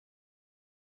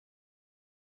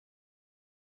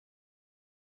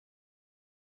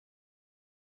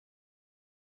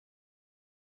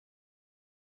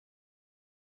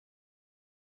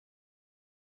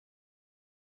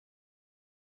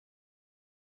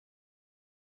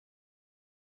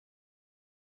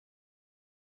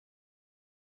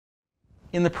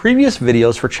In the previous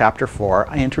videos for Chapter 4,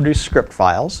 I introduced script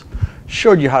files,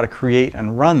 showed you how to create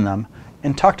and run them,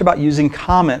 and talked about using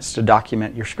comments to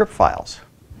document your script files.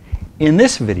 In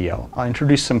this video, I'll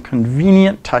introduce some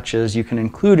convenient touches you can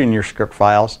include in your script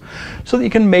files so that you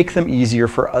can make them easier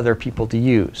for other people to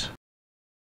use.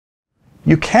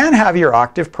 You can have your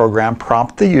Octave program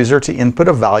prompt the user to input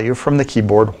a value from the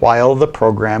keyboard while the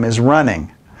program is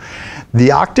running.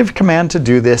 The Octave command to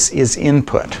do this is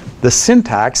input. The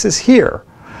syntax is here.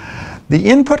 The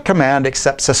input command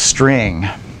accepts a string.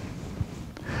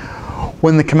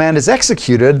 When the command is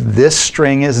executed, this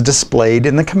string is displayed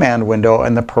in the command window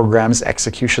and the program's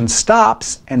execution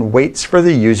stops and waits for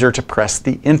the user to press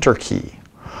the Enter key.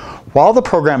 While the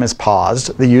program is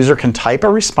paused, the user can type a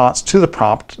response to the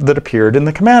prompt that appeared in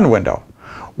the command window.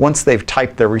 Once they've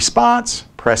typed their response,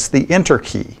 press the Enter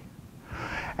key.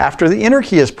 After the Enter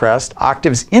key is pressed,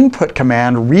 Octave's input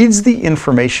command reads the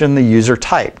information the user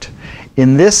typed.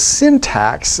 In this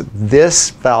syntax, this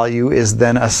value is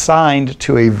then assigned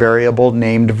to a variable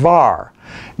named var.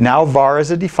 Now var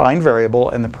is a defined variable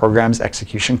and the program's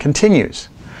execution continues.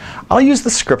 I'll use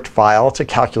the script file to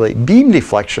calculate beam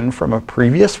deflection from a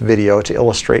previous video to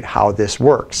illustrate how this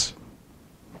works.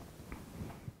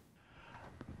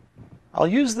 I'll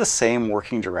use the same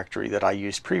working directory that I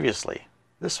used previously.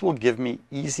 This will give me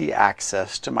easy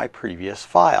access to my previous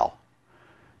file.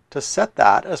 To set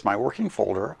that as my working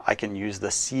folder, I can use the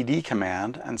cd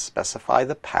command and specify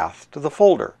the path to the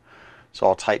folder. So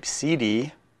I'll type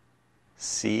cd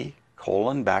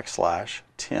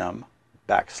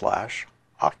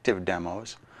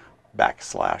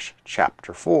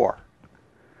c:/tim/octavedemos/chapter4.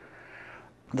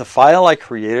 The file I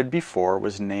created before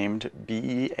was named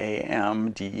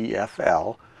beamdefl,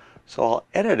 so I'll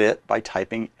edit it by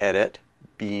typing edit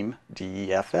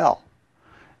beamdefl.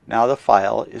 Now the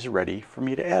file is ready for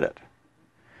me to edit.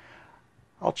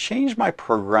 I'll change my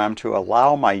program to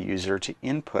allow my user to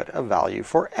input a value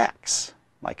for x.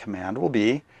 My command will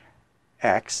be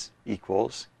x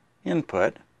equals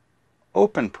input,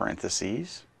 open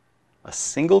parentheses, a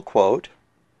single quote,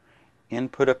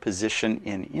 input a position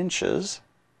in inches,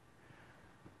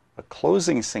 a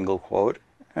closing single quote,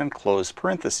 and close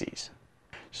parentheses.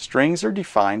 Strings are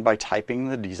defined by typing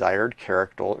the desired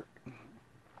characters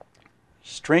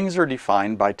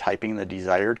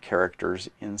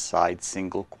inside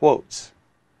single quotes.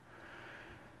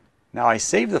 Now I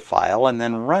save the file and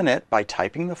then run it by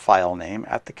typing the file name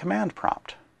at the command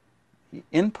prompt. The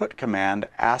input command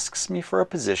asks me for a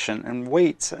position and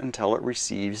waits until it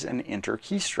receives an enter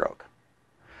keystroke.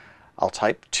 I'll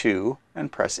type 2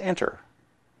 and press enter.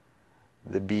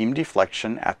 The beam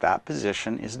deflection at that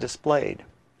position is displayed.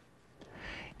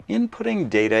 Inputting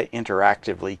data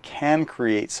interactively can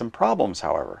create some problems,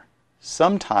 however.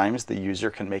 Sometimes the user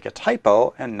can make a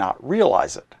typo and not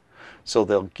realize it, so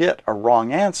they'll get a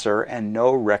wrong answer and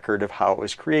no record of how it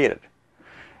was created.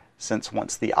 Since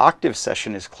once the Octave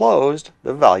session is closed,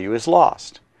 the value is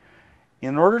lost.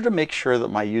 In order to make sure that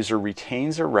my user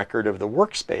retains a record of the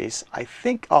workspace, I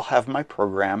think I'll have my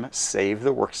program save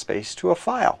the workspace to a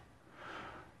file.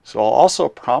 So I'll also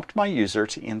prompt my user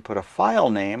to input a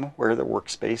file name where the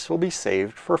workspace will be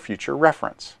saved for future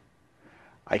reference.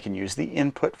 I can use the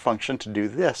input function to do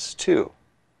this too.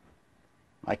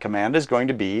 My command is going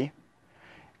to be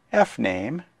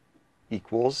fname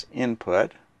equals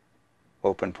input,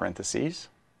 open parentheses,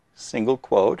 single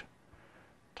quote,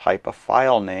 type a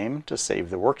file name to save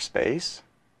the workspace,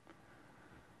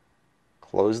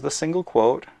 close the single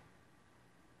quote,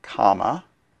 comma,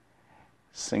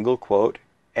 single quote,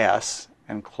 S,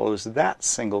 and close that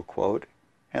single quote,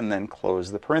 and then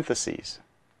close the parentheses.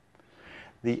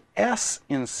 The S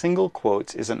in single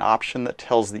quotes is an option that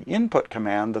tells the input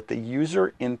command that the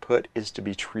user input is to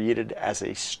be treated as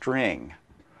a string.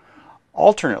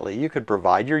 Alternately, you could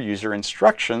provide your user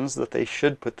instructions that they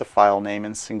should put the file name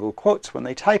in single quotes when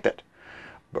they type it.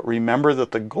 But remember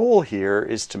that the goal here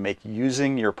is to make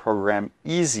using your program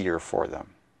easier for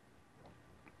them.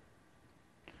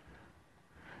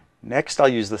 Next, I'll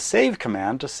use the save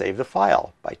command to save the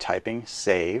file by typing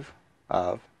save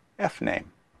of fname.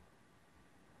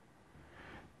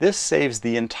 This saves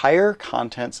the entire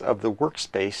contents of the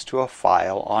workspace to a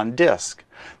file on disk.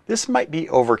 This might be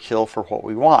overkill for what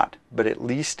we want, but at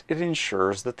least it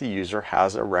ensures that the user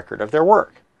has a record of their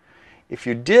work. If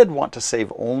you did want to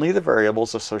save only the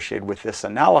variables associated with this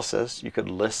analysis, you could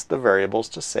list the variables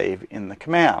to save in the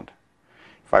command.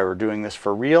 If I were doing this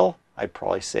for real, I'd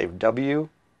probably save W,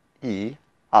 E,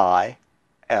 I,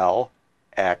 L,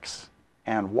 X,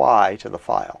 and Y to the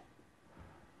file.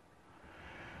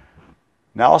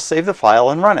 Now I'll save the file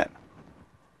and run it.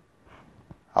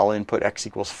 I'll input x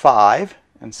equals 5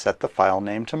 and set the file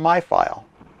name to my file.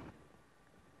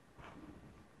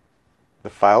 The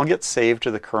file gets saved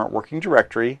to the current working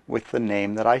directory with the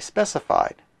name that I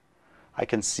specified. I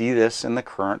can see this in the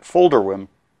current folder window.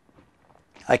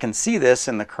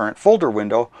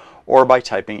 Or by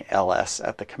typing ls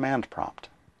at the command prompt.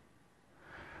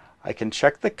 I can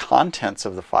check the contents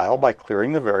of the file by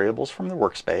clearing the variables from the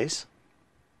workspace.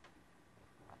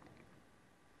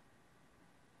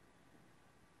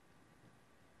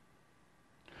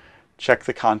 Check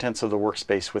the contents of the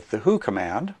workspace with the who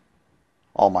command.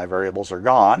 All my variables are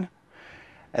gone.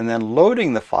 And then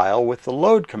loading the file with the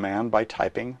load command by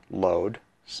typing load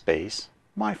space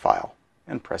my file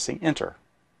and pressing enter.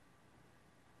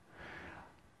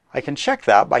 I can check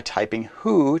that by typing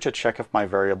who to check if my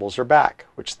variables are back,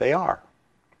 which they are.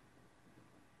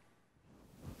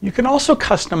 You can also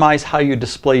customize how you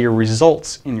display your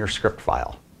results in your script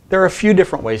file. There are a few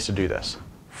different ways to do this.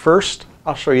 First,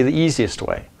 I'll show you the easiest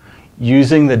way,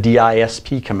 using the disp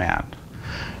command.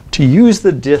 To use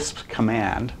the disp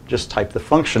command, just type the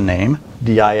function name,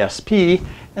 disp,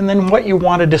 and then what you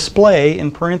want to display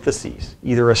in parentheses,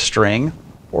 either a string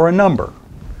or a number.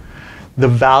 The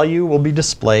value will be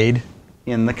displayed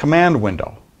in the command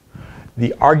window.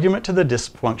 The argument to the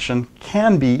disp function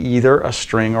can be either a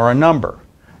string or a number.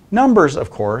 Numbers, of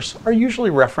course, are usually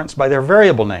referenced by their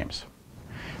variable names.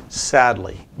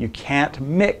 Sadly, you can't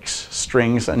mix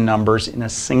strings and numbers in a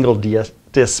single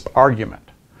disp argument.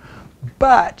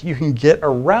 But you can get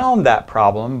around that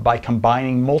problem by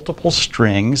combining multiple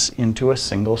strings into a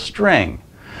single string.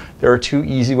 There are two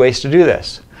easy ways to do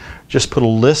this. Just put a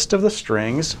list of the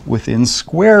strings within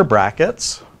square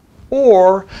brackets,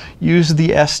 or use the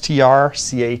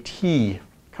strcat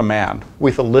command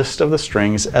with a list of the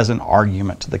strings as an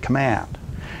argument to the command.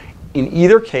 In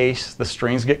either case, the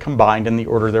strings get combined in the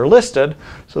order they're listed,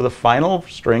 so the final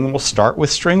string will start with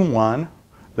string 1,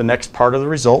 the next part of the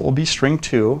result will be string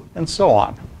 2, and so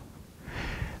on.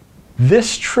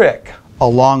 This trick,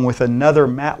 along with another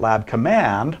MATLAB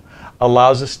command,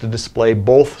 allows us to display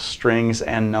both strings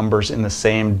and numbers in the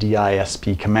same disp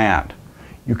command.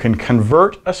 You can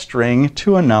convert a string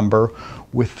to a number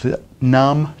with the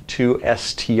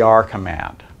num2str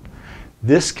command.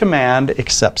 This command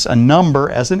accepts a number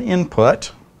as an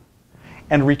input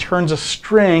and returns a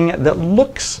string that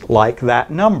looks like that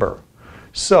number.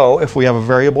 So if we have a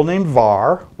variable named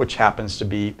var, which happens to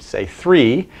be, say,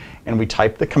 3, and we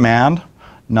type the command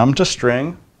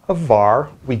num2string of var,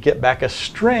 we get back a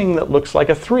string that looks like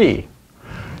a 3.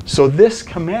 So this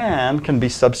command can be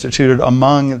substituted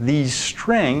among these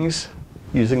strings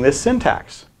using this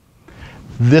syntax.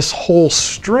 This whole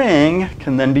string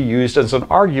can then be used as an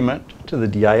argument to the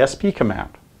disp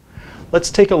command.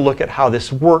 Let's take a look at how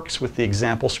this works with the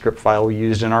example script file we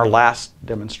used in our last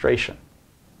demonstration.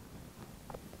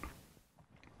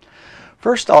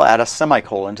 First, I'll add a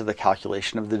semicolon to the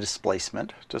calculation of the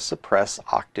displacement to suppress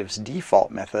Octave's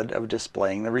default method of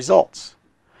displaying the results.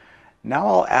 Now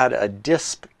I'll add a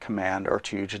disp command or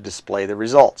two to display the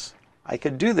results. I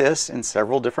could do this in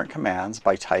several different commands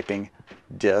by typing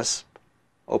disp,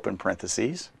 open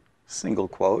parentheses, single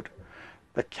quote,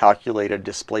 the calculated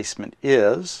displacement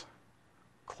is,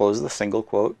 close the single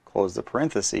quote, close the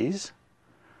parentheses,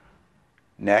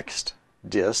 next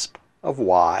disp of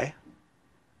y,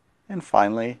 and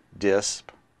finally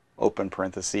disp, open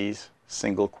parentheses,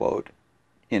 single quote,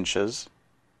 inches,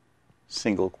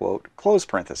 single quote, close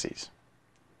parentheses.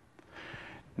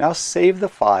 Now save the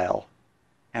file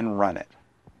and run it.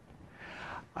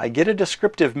 I get a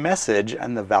descriptive message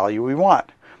and the value we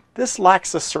want. This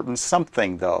lacks a certain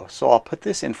something though, so I'll put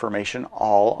this information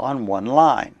all on one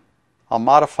line. I'll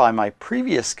modify my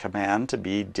previous command to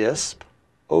be disp,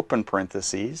 open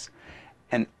parentheses,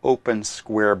 and open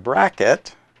square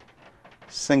bracket,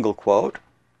 single quote,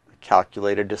 the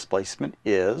calculated displacement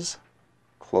is,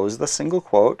 close the single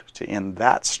quote to end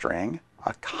that string,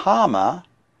 a comma,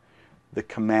 the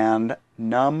command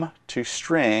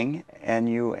num2string,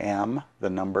 num, the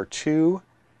number 2,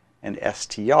 and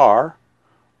str,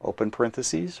 open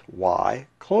parentheses, y,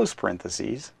 close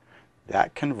parentheses,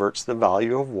 that converts the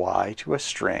value of y to a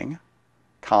string,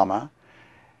 comma,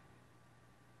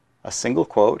 a single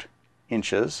quote,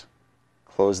 inches,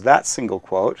 close that single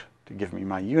quote to give me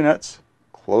my units,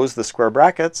 close the square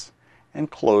brackets, and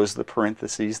close the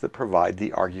parentheses that provide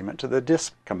the argument to the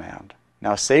disp command.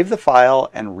 Now save the file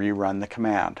and rerun the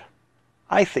command.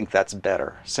 I think that's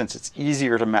better, since it's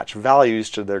easier to match values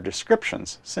to their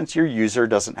descriptions, since your user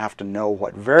doesn't have to know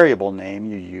what variable name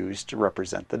you use to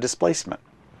represent the displacement.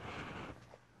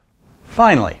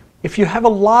 Finally, if you have a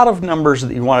lot of numbers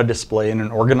that you want to display in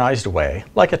an organized way,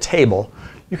 like a table,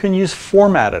 you can use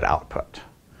formatted output.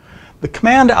 The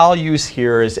command I'll use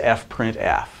here is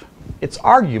fprintf. Its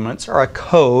arguments are a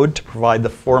code to provide the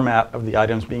format of the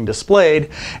items being displayed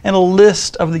and a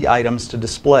list of the items to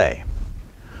display.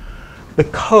 The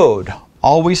code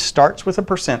always starts with a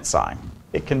 %sign.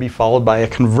 It can be followed by a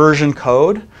conversion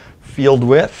code, field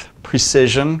width,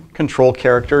 precision, control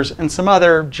characters, and some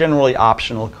other generally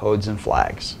optional codes and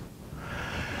flags.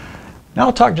 Now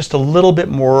I'll talk just a little bit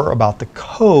more about the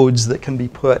codes that can be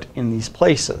put in these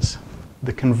places.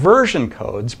 The conversion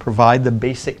codes provide the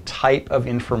basic type of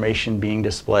information being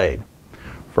displayed.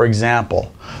 For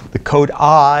example, the code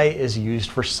I is used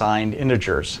for signed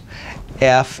integers.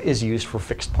 F is used for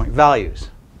fixed point values.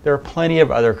 There are plenty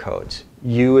of other codes.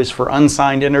 U is for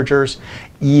unsigned integers,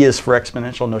 E is for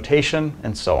exponential notation,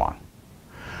 and so on.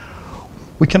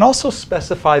 We can also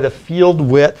specify the field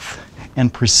width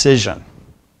and precision.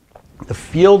 The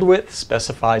field width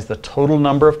specifies the total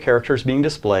number of characters being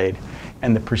displayed,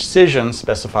 and the precision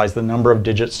specifies the number of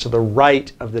digits to the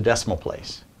right of the decimal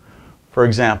place. For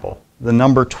example, the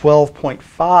number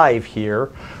 12.5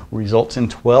 here results in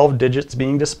 12 digits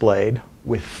being displayed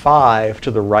with 5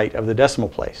 to the right of the decimal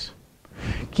place.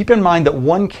 Keep in mind that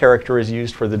one character is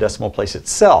used for the decimal place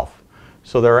itself,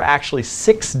 so there are actually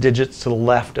 6 digits to the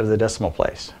left of the decimal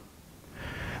place.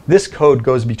 This code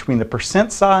goes between the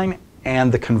 %sign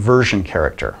and the conversion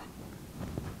character.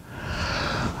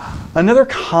 Another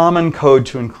common code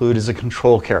to include is a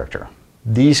control character.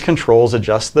 These controls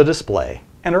adjust the display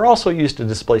and are also used to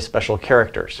display special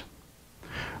characters.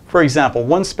 For example,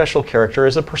 one special character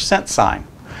is a %sign.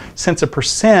 Since a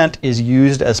 % is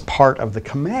used as part of the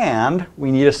command, we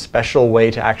need a special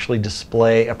way to actually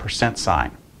display a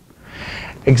 %sign.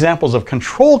 Examples of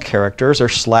control characters are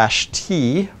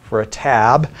 /t for a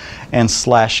tab and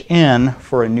 /n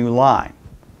for a new line.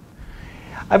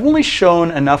 I've only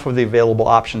shown enough of the available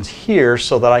options here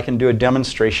so that I can do a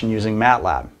demonstration using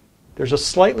MATLAB. There's a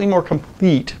slightly more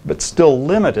complete but still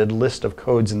limited list of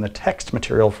codes in the text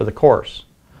material for the course.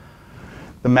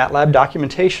 The MATLAB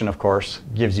documentation, of course,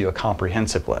 gives you a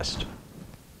comprehensive list.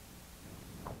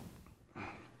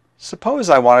 Suppose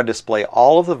I want to display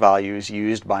all of the values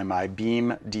used by my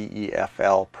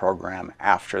BeamDEFL program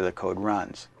after the code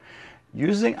runs.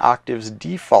 Using Octave's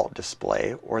default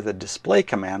display, or the display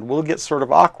command, will get sort of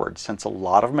awkward since a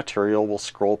lot of material will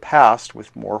scroll past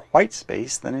with more white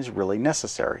space than is really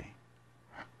necessary.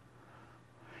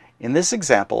 In this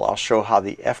example, I'll show how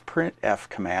the fprintf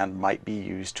command might be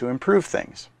used to improve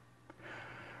things.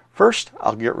 First,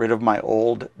 I'll get rid of my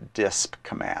old disp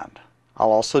command.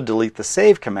 I'll also delete the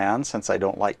save command since I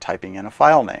don't like typing in a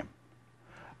file name.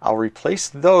 I'll replace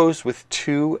those with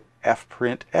two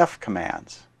fprintf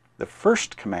commands. The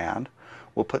first command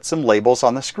will put some labels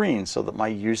on the screen so that my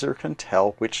user can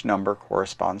tell which number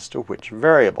corresponds to which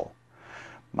variable.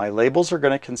 My labels are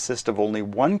going to consist of only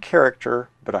one character,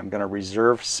 but I'm going to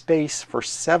reserve space for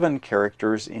 7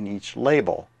 characters in each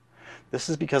label. This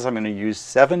is because I'm going to use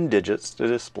 7 digits to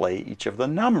display each of the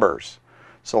numbers.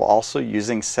 So also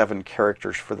using 7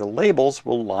 characters for the labels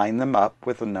will line them up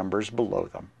with the numbers below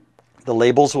them. The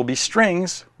labels will be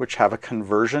strings, which have a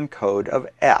conversion code of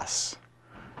S.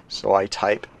 So I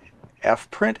type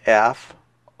fprintf,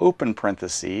 open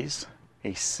parentheses,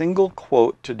 a single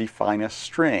quote to define a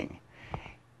string.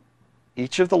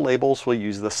 Each of the labels will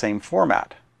use the same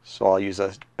format. So I'll use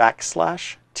a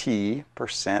 \t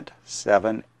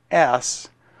 %7s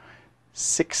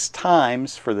 6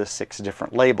 times for the 6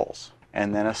 different labels,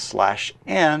 and then a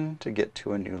 /n to get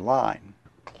to a new line.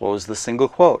 Close the single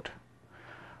quote.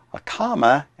 A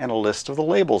comma and a list of the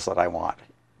labels that I want.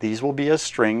 These will be as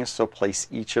strings, so place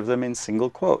each of them in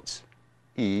single quotes.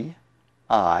 E,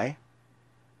 I,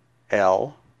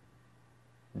 L,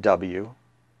 W,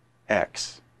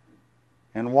 X,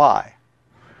 and Y.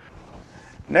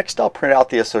 Next, I'll print out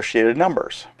the associated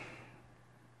numbers.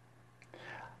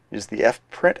 Use the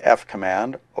fprintf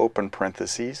command, open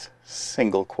parentheses,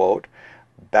 single quote,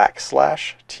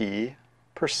 \t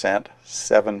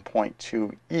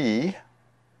 %7.2e,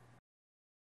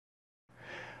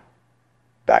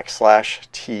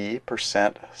 \t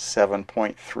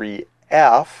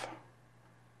 %7.3f,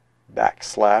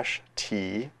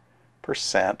 \t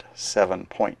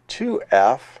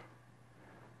 %7.2f,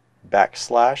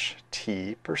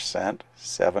 \t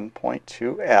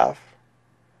 %7.2f,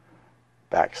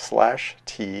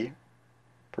 \t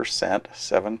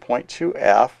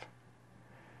 %7.2f,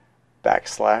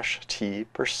 \t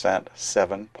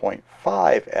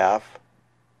 %7.5f,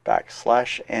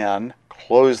 \n,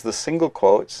 close the single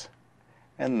quotes,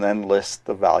 and then list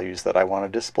the values that I want to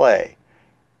display.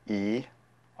 E,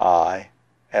 I,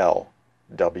 L,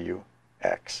 W,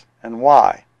 X, and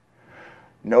Y.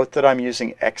 Note that I'm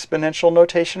using exponential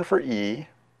notation for E,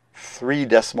 3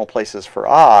 decimal places for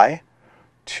I,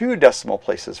 2 decimal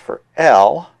places for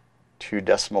L, 2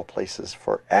 decimal places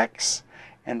for X,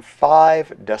 and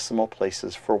 5 decimal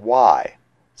places for Y,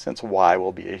 since Y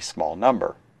will be a small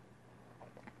number.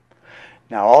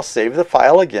 Now I'll save the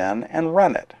file again and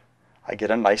run it. I get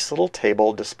a nice little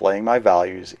table displaying my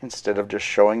values instead of just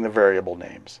showing the variable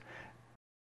names.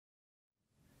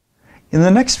 In the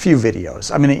next few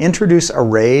videos, I'm going to introduce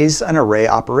arrays and array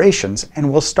operations, and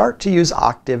we'll start to use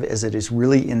Octave as it is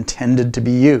really intended to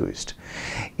be used.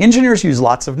 Engineers use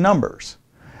lots of numbers.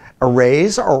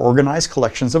 Arrays are organized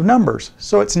collections of numbers,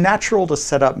 so it's natural to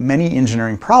set up many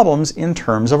engineering problems in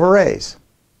terms of arrays.